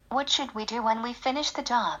What should we do when we finish the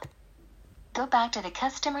job? Go back to the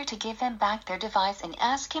customer to give them back their device and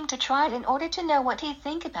ask him to try it in order to know what he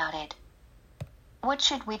think about it. What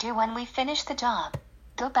should we do when we finish the job?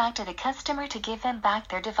 Go back to the customer to give them back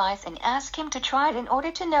their device and ask him to try it in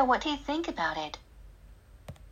order to know what he think about it.